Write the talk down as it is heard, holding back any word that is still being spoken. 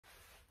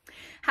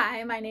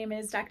Hi, my name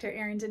is Dr.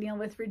 Erin Daniel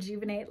with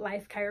Rejuvenate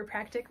Life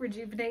Chiropractic,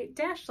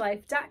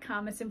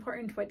 rejuvenate-life.com. It's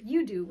important what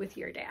you do with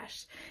your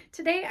dash.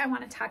 Today, I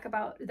want to talk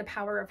about the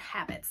power of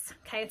habits.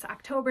 Okay, it's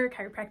October,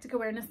 Chiropractic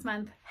Awareness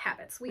Month,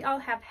 habits. We all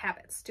have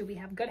habits. Do we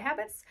have good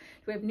habits?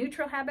 Do we have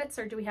neutral habits,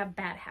 or do we have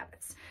bad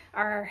habits?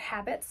 Are our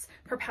habits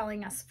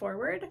propelling us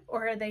forward,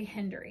 or are they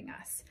hindering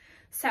us?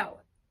 So,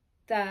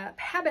 the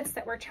habits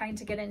that we're trying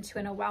to get into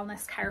in a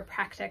wellness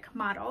chiropractic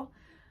model,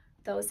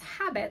 those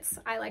habits,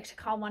 I like to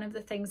call one of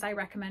the things I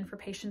recommend for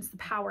patients the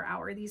power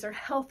hour. These are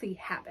healthy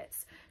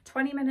habits.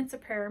 20 minutes of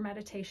prayer or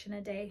meditation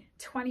a day,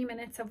 20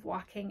 minutes of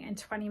walking, and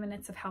 20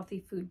 minutes of healthy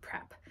food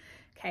prep.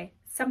 Okay,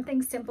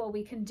 something simple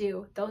we can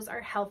do. Those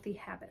are healthy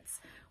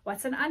habits.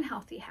 What's an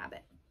unhealthy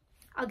habit?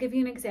 I'll give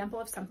you an example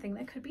of something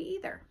that could be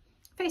either.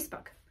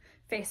 Facebook.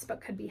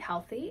 Facebook could be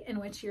healthy, in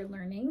which you're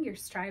learning, you're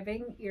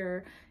striving,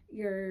 you're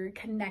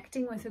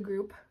connecting with a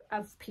group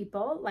of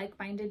people,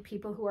 like-minded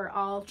people who are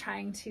all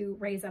trying to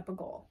raise up a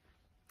goal.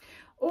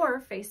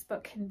 Or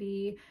Facebook can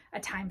be a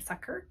time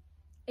sucker,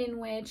 in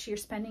which you're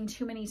spending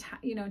too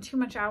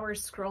much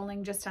hours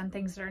scrolling just on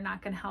things that are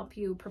not going to help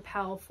you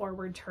propel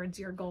forward towards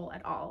your goal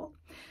at all.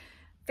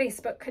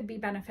 Facebook could be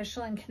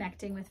beneficial in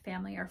connecting with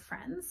family or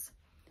friends.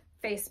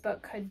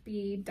 Facebook could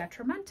be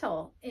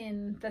detrimental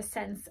in the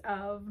sense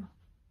of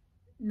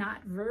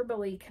not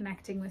verbally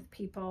connecting with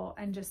people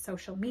and just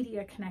social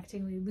media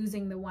connecting, we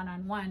losing the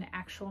one-on-one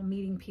actual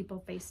meeting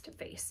people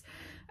face-to-face.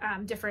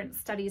 Different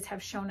studies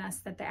have shown us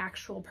that the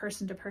actual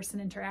person-to-person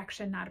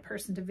interaction, not a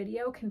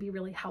person-to-video, can be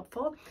really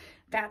helpful.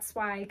 That's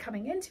why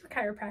coming into a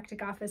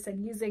chiropractic office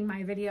and using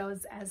my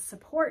videos as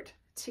support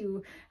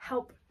to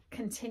help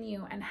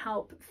continue and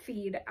help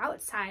feed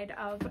outside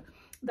of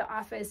the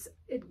office,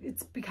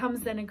 it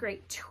becomes then a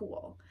great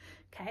tool.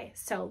 Okay,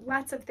 so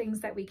lots of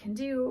things that we can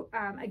do.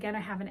 Again, I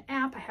have an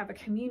app, I have a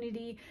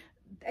community.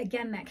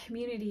 Again, that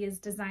community is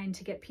designed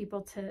to get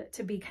people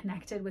to be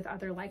connected with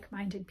other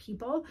like-minded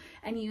people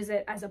and use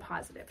it as a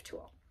positive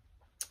tool.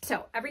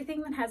 So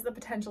everything that has the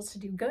potential to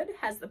do good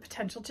has the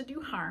potential to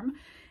do harm.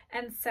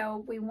 And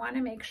so we want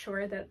to make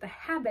sure that the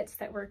habits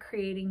that we're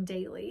creating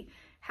daily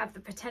have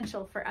the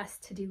potential for us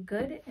to do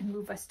good and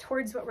move us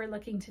towards what we're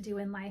looking to do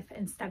in life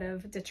instead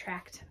of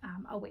detract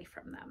away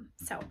from them.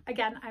 So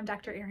again, I'm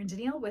Dr. Erin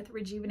Daniel with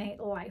Rejuvenate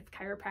Life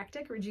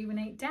Chiropractic,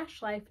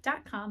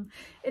 rejuvenate-life.com.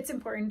 It's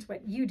important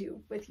what you do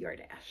with your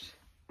dash.